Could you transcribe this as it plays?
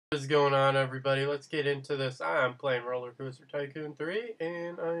What is going on, everybody? Let's get into this. I'm playing RollerCoaster Tycoon 3,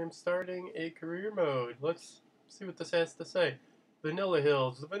 and I am starting a career mode. Let's see what this has to say. Vanilla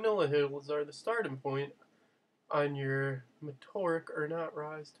Hills. The Vanilla Hills are the starting point on your meteoric or not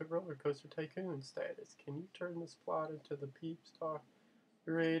rise to RollerCoaster Tycoon status. Can you turn this plot into the peeps talk?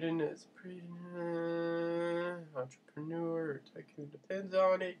 Raiden is pretty entrepreneur or tycoon depends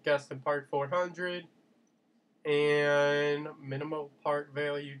on it. Guest in part 400. And minimal part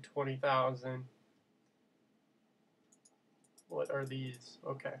value 20,000. What are these?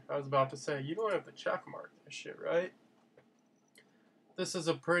 Okay, I was about to say, you don't have to check mark this shit, right? This is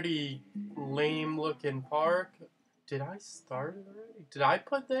a pretty lame looking park. Did I start it already? Did I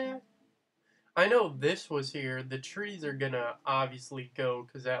put that? I know this was here. The trees are gonna obviously go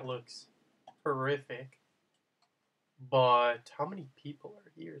because that looks horrific. But how many people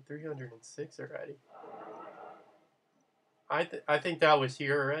are here? 306 already. I think that was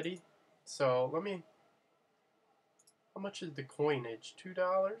here already. So let me. How much is the coinage?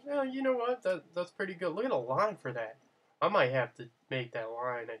 $2? Yeah, you know what? That's pretty good. Look at the line for that. I might have to make that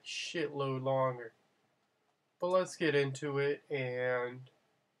line a shitload longer. But let's get into it and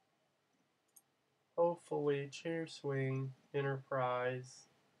hopefully chair swing, enterprise,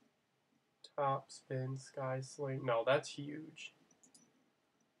 top spin, sky sling. No, that's huge.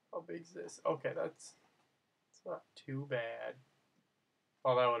 How big is this? Okay, it's not too bad.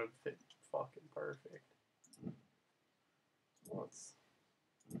 Oh, that would have fit fucking perfect. Let's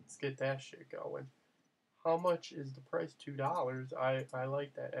get that shit going. How much is the price? $2. I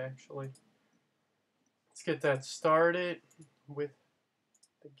like that actually. Let's get that started with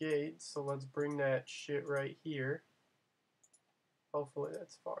the gates. So let's bring that shit right here. Hopefully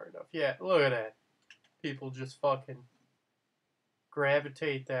that's far enough. Yeah, look at that. People just fucking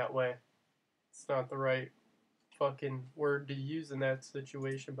gravitate that way. It's not the right fucking word to use in that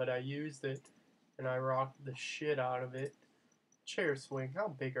situation, but I used it and I rocked the shit out of it. Chair swing. How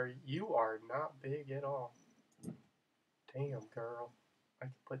big are you? You are not big at all. Damn, girl. I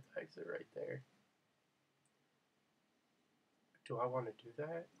can put the exit right there. Do I want to do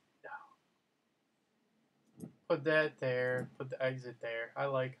that? No. Put that there. Put the exit there. I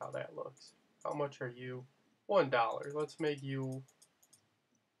like how that looks. How much are you? $1. Let's make you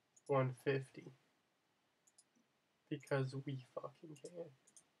 150. Because we fucking can.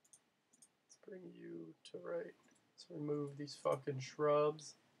 Let's bring you to right. Let's remove these fucking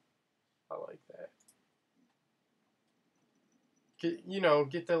shrubs. I like that.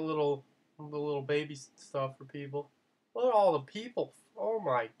 Get that little baby stuff for people. Look at all the people. Oh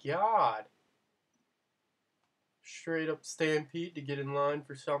my god. Straight up stampede to get in line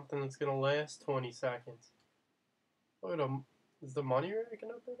for something that's gonna last 20 seconds. Look at them. Is the money racking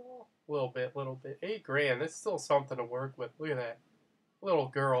up at all? A little bit. 8 grand. That's still something to work with. Look at that. Little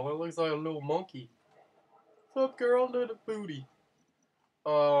girl. It looks like a little monkey. What's up, girl? To the booty.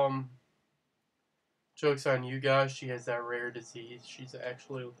 Joke's on you guys. She has that rare disease. She's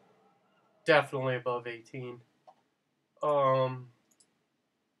actually definitely above 18.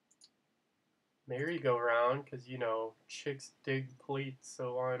 Merry-go-round, because, chicks dig pleats,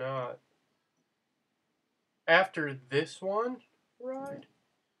 so why not? After this one ride,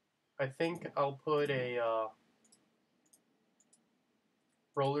 I think I'll put a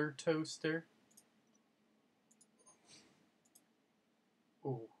roller toaster.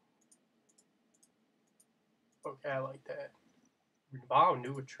 Ooh. Okay, I like that. Wow,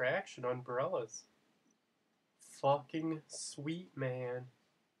 new attraction, umbrellas. Fucking sweet, man.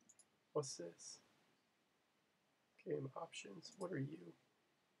 What's this? Game options. What are you?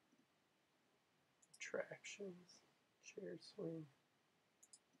 Attractions. Chair swing.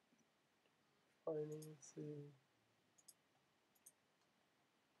 Financing.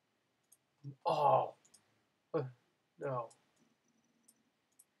 Oh. No.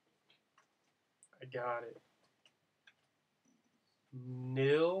 I got it.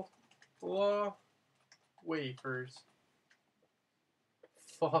 Nilla Wafers.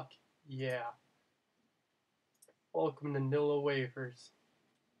 Fuck yeah. Welcome to Nilla Wafers.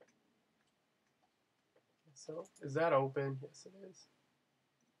 So, is that open? Yes, it is.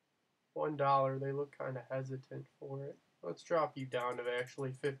 $1. They look kind of hesitant for it. Let's drop you down to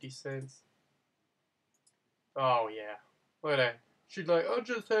actually 50 cents. Oh, yeah. Look at that. She's like, I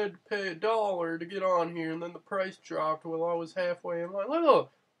just had to pay $1 to get on here, and then the price dropped while I was halfway in line.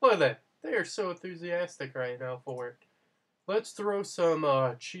 Look at that. They are so enthusiastic right now for it. Let's throw some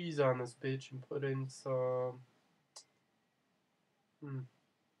cheese on this bitch and put in some...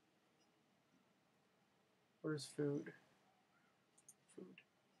 Where's food? Food.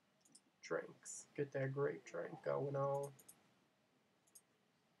 Drinks. Get that grape drink going on.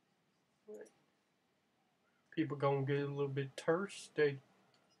 People gonna get a little bit thirsty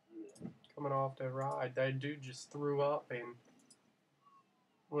coming off that ride. That dude just threw up and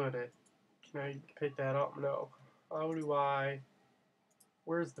what it? Can I pick that up? No. How do I?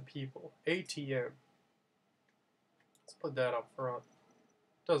 Where's the people? ATM. Let's put that up front.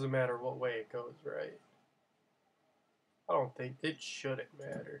 Doesn't matter what way it goes, right? I don't think it shouldn't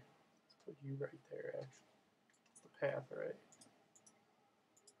matter. Let's put you right there, actually. It's the path, right?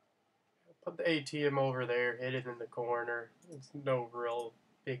 Put the ATM over there, hit it in the corner. It's no real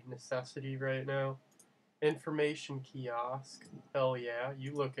big necessity right now. Information kiosk. Hell yeah,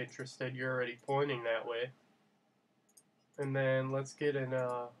 you look interested. You're already pointing that way. And then let's get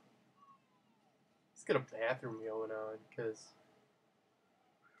a bathroom going on, cause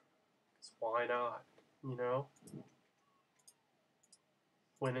why not? You know.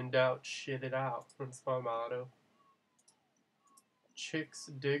 When in doubt, shit it out. That's my motto. Chicks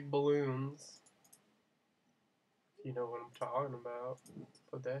dig balloons. You know what I'm talking about.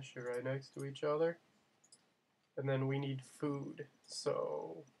 Put that shit right next to each other. And then we need food.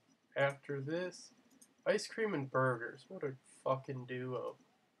 So, after this, ice cream and burgers. What a fucking duo.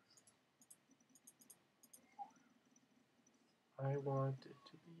 I want it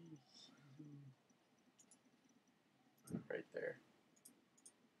to be right there.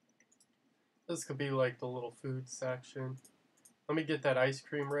 This could be like the little food section. Let me get that ice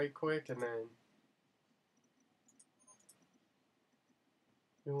cream right quick and then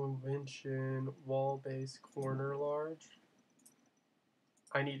new invention, wall-based corner large.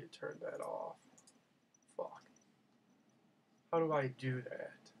 I need to turn that off. Fuck. How do I do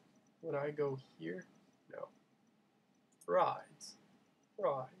that? Would I go here? No. Rides.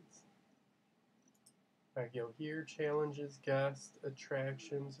 Rides. I go here, challenges, guests,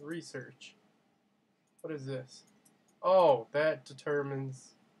 attractions, research. What is this? Oh, that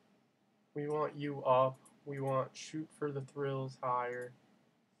determines. We want you up. We want shoot for the thrills higher.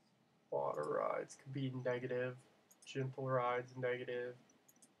 Water rides could be negative. Gentle rides negative.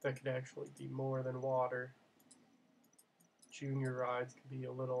 That could actually be more than water. Junior rides could be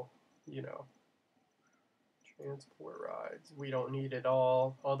a little, you know. Transport rides. We don't need it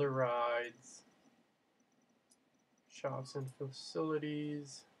all. Other rides. Shops and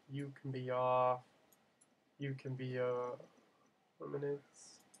facilities. You can be off. You can be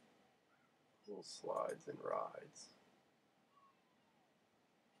limits. Little slides and rides.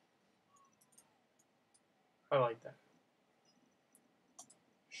 I like that.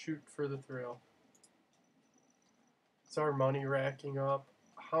 Shoot for the thrill. Is our money racking up?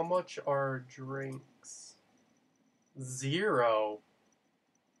 How much are drinks? 0.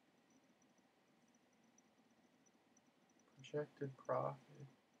 Projected profit.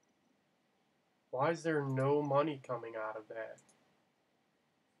 Why is there no money coming out of that?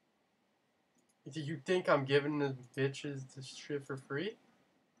 Do you think I'm giving the bitches this shit for free?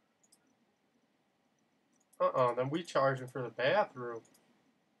 Then we charging for the bathroom.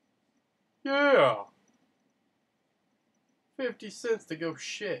 Yeah! 50 cents to go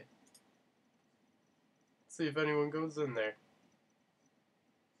shit. See if anyone goes in there.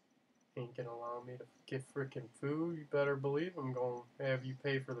 Ain't gonna allow me to get frickin' food. You better believe I'm gonna have you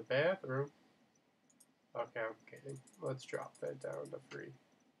pay for the bathroom. Okay, I'm kidding. Let's drop that down to free.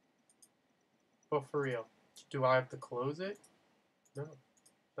 But for real, do I have to close it? No.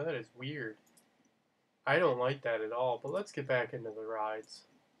 That is weird. I don't like that at all, but let's get back into the rides.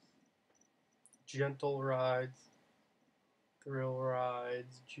 Gentle rides. Thrill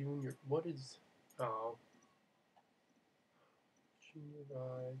rides. Junior. What is... Oh. Junior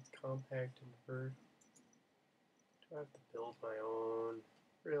rides. Compact invert. Do I have to build my own?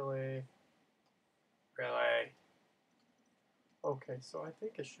 Really? Really? Okay, so I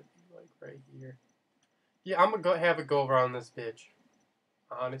think it should be like right here. Yeah, I'm gonna have a go around this bitch.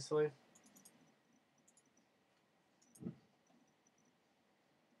 Honestly.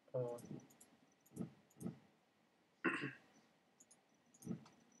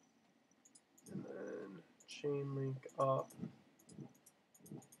 And then chain link up.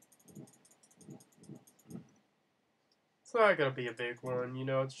 It's not gonna be a big one, you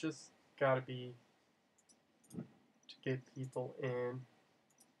know, it's just gotta be to get people in.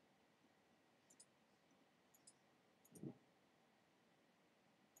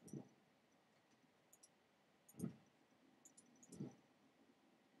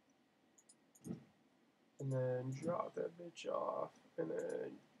 And then drop that bitch off. And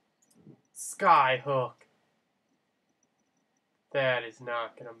then sky hook. That is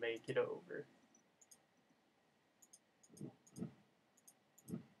not gonna make it over.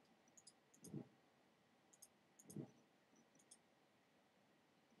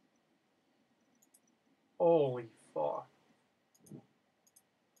 Holy fuck.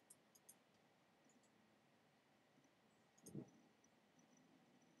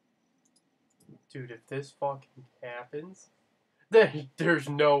 Dude, if this fucking happens, then there's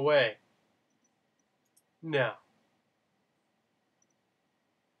no way. No.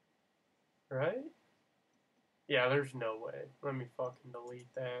 Right? Yeah, there's no way. Let me fucking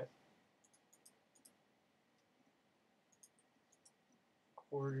delete that.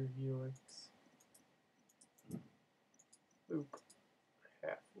 Quarter helix. Loop.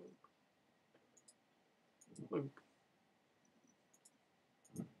 Half loop. Loop.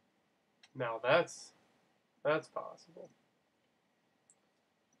 Now that's possible.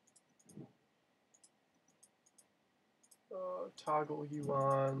 Toggle you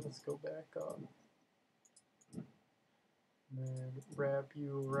on. Let's go back up. And then wrap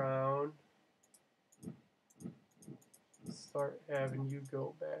you around. Start having you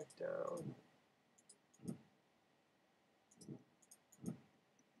go back down.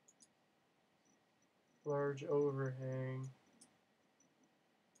 Large overhang.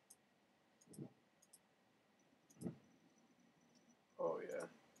 Oh yeah.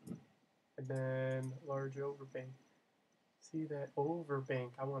 And then large overbank. See that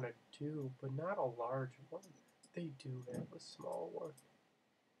overbank I want to do, but not a large one. They do have a small one.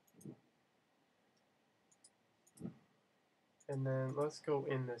 And then let's go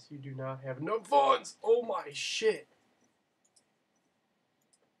in this. You do not have enough funds. Oh my shit.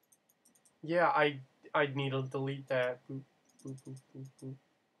 Yeah, I need to delete that. Boop, boop, boop, boop, boop.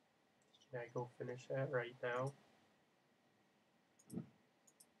 Can I go finish that right now?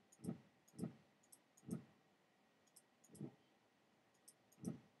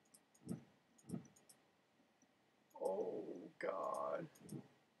 Oh god.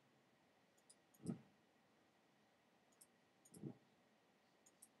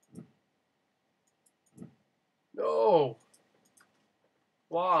 No.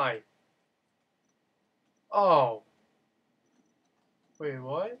 Why? Oh. Wait,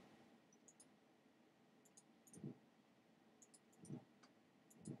 what?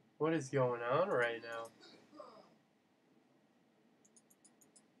 What is going on right now?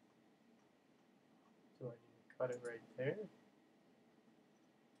 Do I need to cut it right there?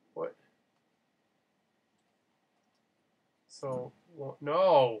 What? So, well,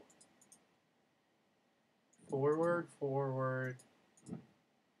 no. Forward, forward.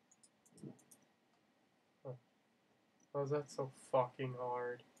 Huh. How's that so fucking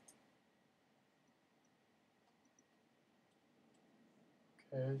hard?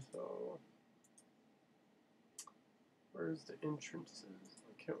 Okay, so where's the entrances?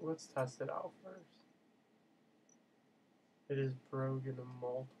 Okay, let's test it out first. It is broken into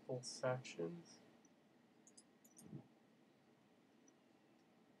multiple sections.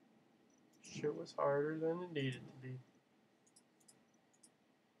 Shit was harder than it needed to be.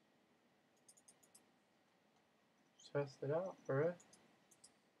 Test it out, bruh.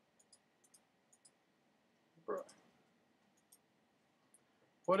 Bruh.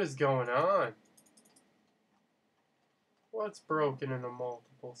 What is going on? What's broken into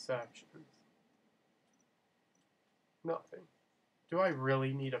multiple sections? Nothing. Do I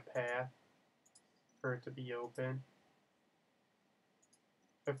really need a path for it to be open?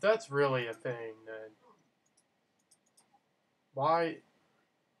 If that's really a thing, then why?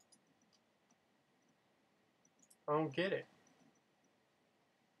 I don't get it.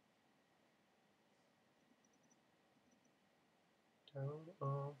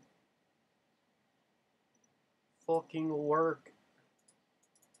 Don't fucking work.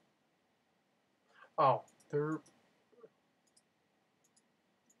 Oh, they're.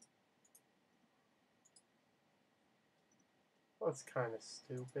 That's kind of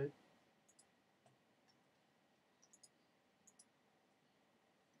stupid.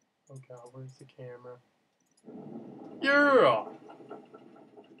 Oh god, where's the camera? Yeah!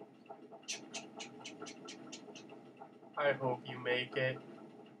 I hope you make it.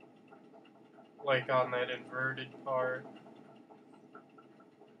 Like on that inverted part.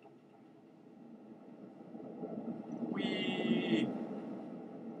 Wee!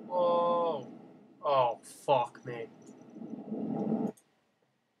 Whoa! Oh, fuck me.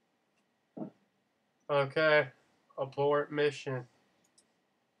 Okay. Abort mission.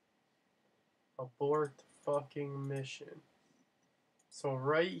 Abort fucking mission. So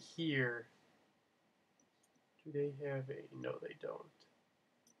right here, do they have a... No, they don't.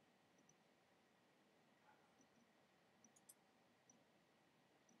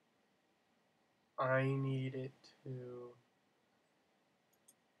 I need it to...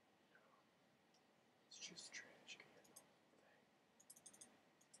 It's just trash can.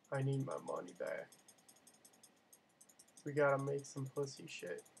 I need my money back. We gotta make some pussy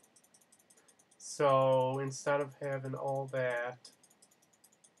shit. So instead of having all that,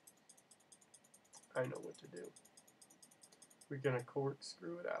 I know what to do. We're gonna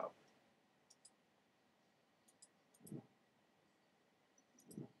corkscrew it out.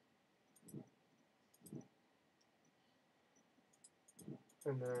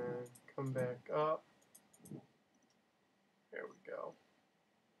 And then come back up. There we go.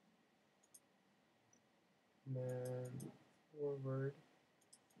 And then forward.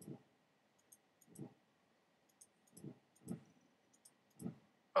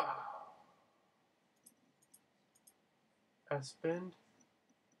 Ah. S-bend.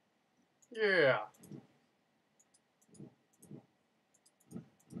 Yeah.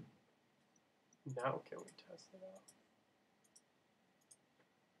 Now can we test it out?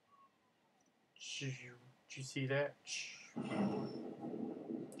 Did you see that?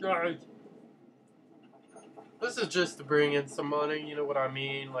 This is just to bring in some money, you know what I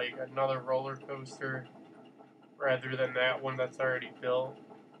mean? Like another roller coaster rather than that one that's already built.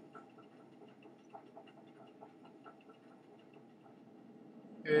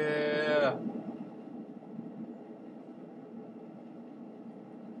 Yeah.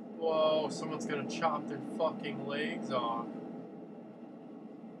 Whoa, someone's gonna chop their fucking legs off.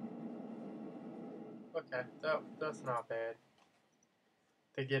 Okay, that's not bad.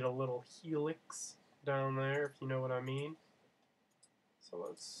 They get a little helix down there, if you know what I mean. So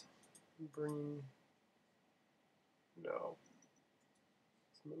let's bring... No.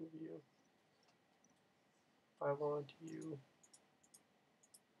 Let's move you. I want you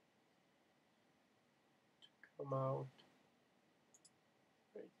to come out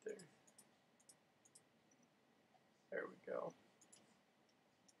right there. There we go.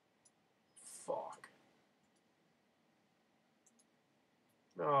 Fuck.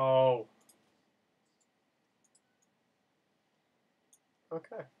 No.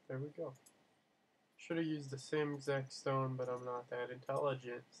 Okay, there we go. Should have used the same exact stone, but I'm not that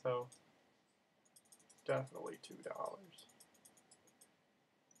intelligent, so definitely $2.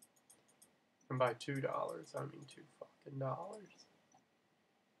 And by $2, I mean $2 fucking dollars.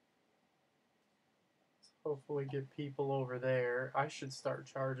 Hopefully get people over there. I should start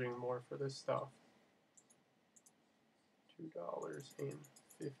charging more for this stuff.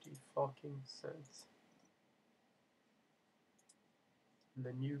 $2.50 fucking cents. And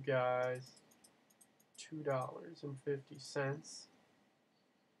then you guys, $2.50.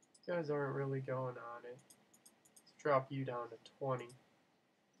 You guys aren't really going on it. Let's drop you down to 20.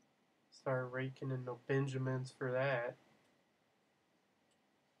 Start raking in the Benjamins for that.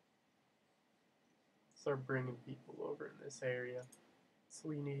 Start bringing people over in this area. So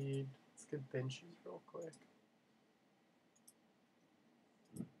let's get benches real quick.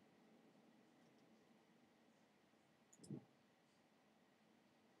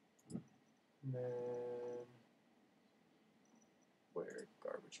 And then, where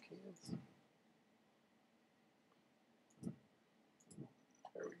garbage cans?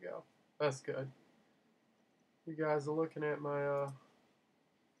 There we go. That's good. You guys are looking at my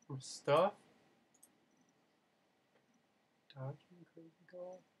stuff. Dodging crazy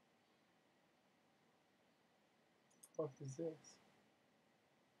goal. What the fuck is this?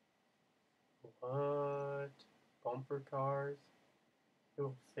 What? Bumper cars? It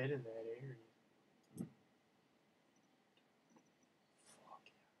will fit in that area. Fuck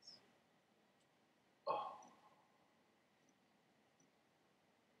yes. Oh.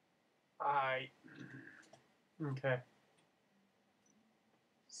 Okay.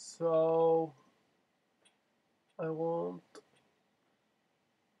 So I'm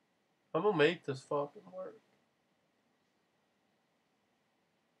gonna make this fucking work.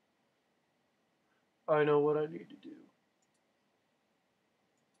 I know what I need to do.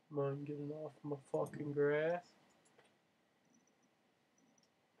 Mind getting off my fucking grass.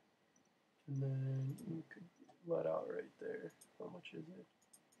 And then you could let out right there. How much is it?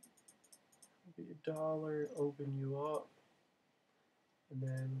 It'll be $1, open you up. And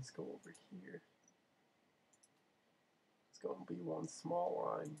then let's go over here. It's gonna be one small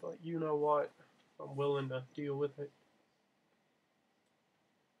line, but you know what? I'm willing to deal with it.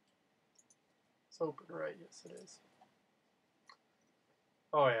 It's open, right? Yes, it is.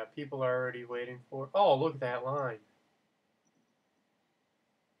 Oh yeah, people are already waiting for it. Oh, look at that line.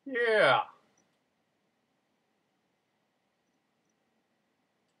 Yeah.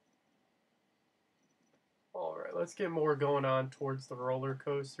 Alright, let's get more going on towards the roller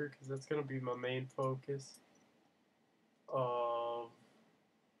coaster, because that's going to be my main focus of,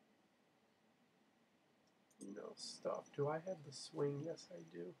 stuff. Do I have the swing? Yes, I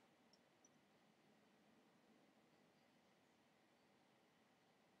do.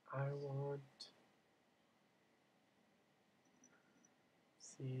 I want...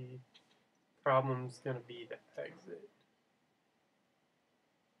 See, problem's gonna be the exit.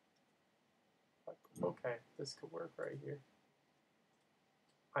 Okay, this could work right here.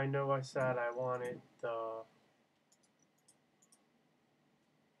 I know I said I wanted the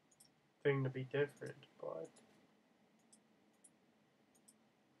thing to be different, but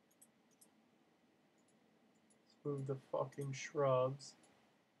let's move the fucking shrubs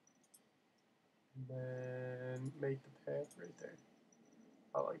and then make the path right there.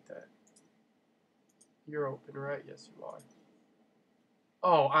 I like that. You're open, right? Yes, you are.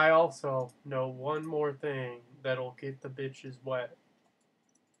 Oh, I also know one more thing that'll get the bitches wet.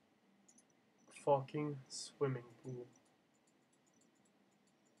 Fucking swimming pool.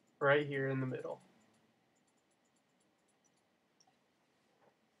 Right here in the middle.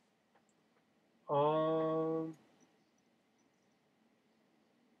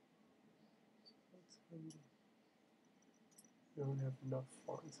 We don't have enough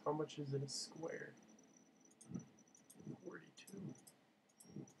funds. How much is it a square? 42.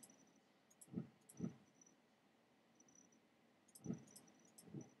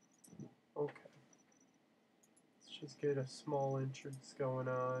 Okay. Let's just get a small entrance going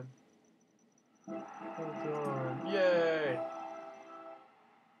on. Hold on. Yay!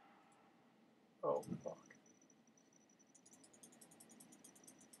 Oh, fuck.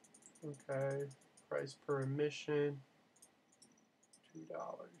 Okay. Price per admission. $2.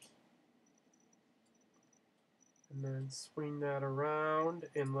 And then swing that around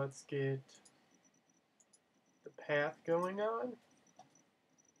and let's get the path going on.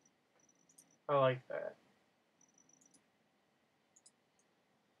 I like that.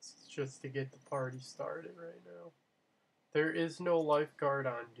 It's just to get the party started right now. There is no lifeguard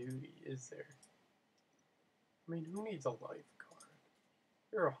on duty, is there? I mean, who needs a lifeguard?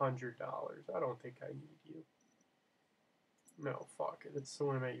 You're $100. I don't think I need you. No, fuck it. It's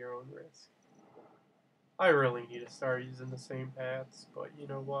swim at your own risk. I really need to start using the same paths, but you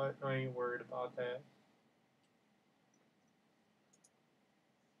know what? I ain't worried about that.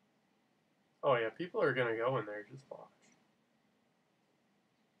 Oh yeah, people are gonna go in there, just watch.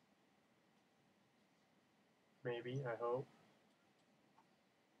 Maybe, I hope.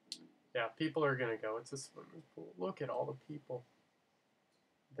 Yeah, people are gonna go. It's a swimming pool. Look at all the people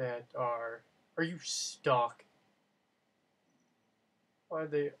that are... Are you stuck? Why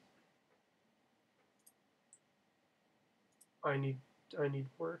they... I need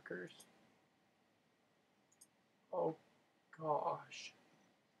workers. Oh gosh.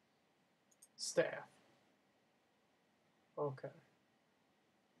 Staff. Okay.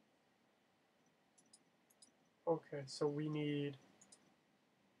 Okay, so we need...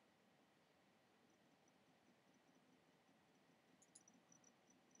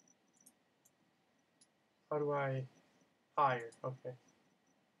 How do I hire? Okay.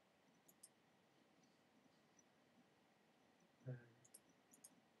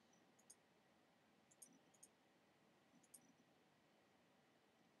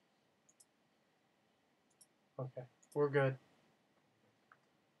 Okay, we're good.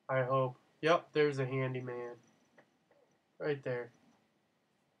 I hope. Yep, there's a handyman. Right there.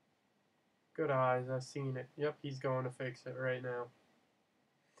 Good eyes, I've seen it. Yep, he's going to fix it right now.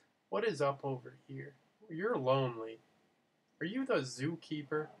 What is up over here? You're lonely. Are you the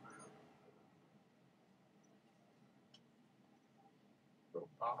zookeeper?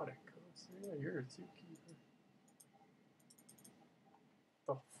 Robotic coaster. Yeah, you're a zookeeper.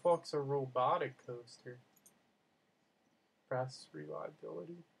 The fuck's a robotic coaster? Press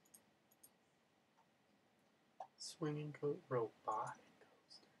reliability. Swinging robotic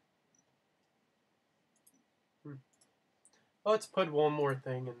coaster. Let's put one more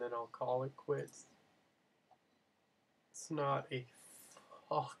thing and then I'll call it quits. It's not a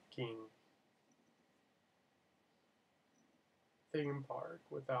fucking theme park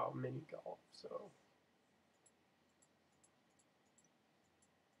without mini golf, so...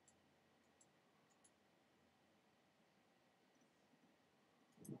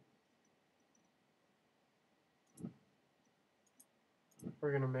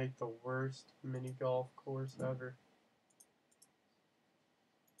 We're gonna make the worst mini golf course ever.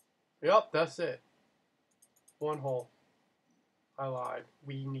 Yep, that's it. One hole. I lied.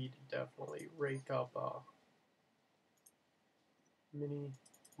 We need to definitely rake up mini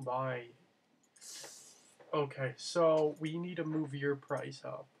buy. Okay, so we need to move your price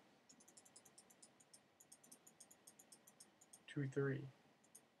up. 2-3.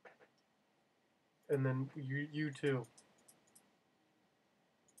 And then you too.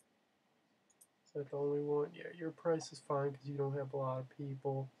 Is that the only one? Yeah, your price is fine because you don't have a lot of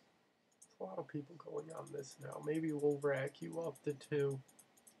people. A lot of people going on this now. Maybe we'll rack you up to 2.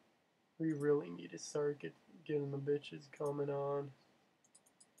 We really need to start getting the bitches coming on.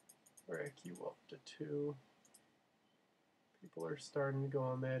 Rack you up to 2. People are starting to go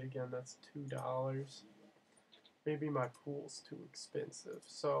on that again. That's $2. Maybe my pool's too expensive.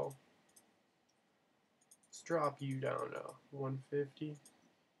 So let's drop you down to 150.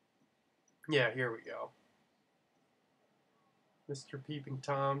 Yeah, here we go. Mr. Peeping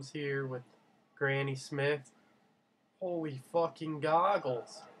Tom's here with Granny Smith. Holy fucking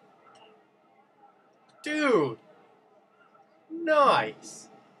goggles. Dude! Nice!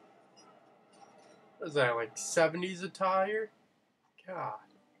 What is that, like 70s attire? God.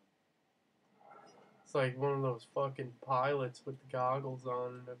 It's like one of those fucking pilots with the goggles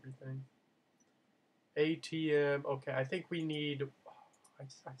on and everything. ATM. Okay, I think we need... I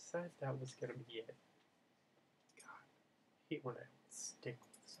said that was going to be it. God, I hate when I stick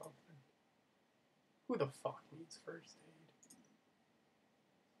with something. Who the fuck needs first aid?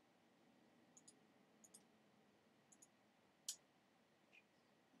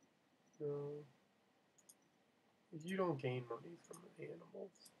 No. You don't gain money from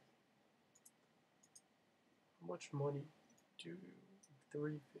animals. How much money do you?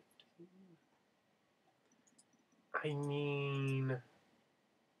 315. I mean,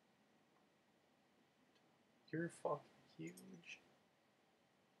 you're fucking huge.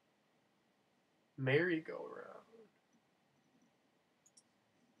 Merry-go-round.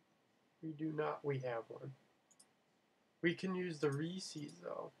 We do not. We have one. We can use the Reese's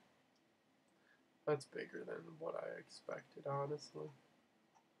though. That's bigger than what I expected, honestly.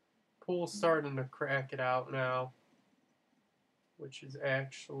 Pool's starting to crack it out now, which is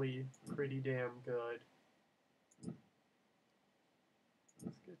actually pretty damn good.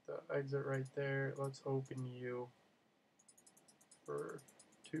 Let's get the exit right there. Let's open you for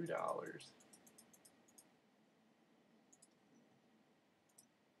 $2.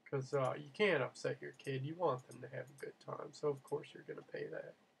 Because you can't upset your kid. You want them to have a good time, so of course you're going to pay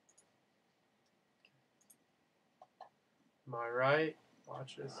that. Am I right?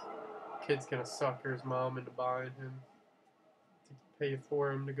 Watch this. Kid's going to sucker his mom into buying him to pay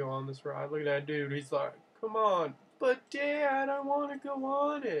for him to go on this ride. Look at that dude. He's like, come on. But Dad, I want to go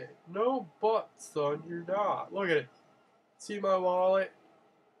on it. No but, son. You're not. Look at it. See my wallet?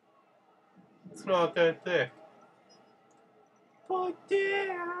 It's not that thick. But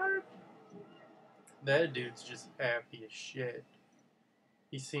Dad. That dude's just happy as shit.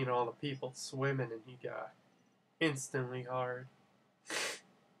 He's seen all the people swimming and he got instantly hard.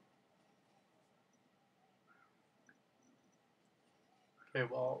 Okay,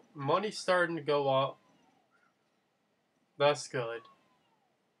 well, money's starting to go up. That's good.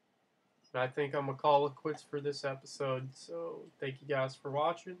 And I think I'm going to call it quits for this episode. So, thank you guys for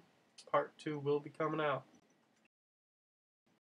watching. Part 2 will be coming out.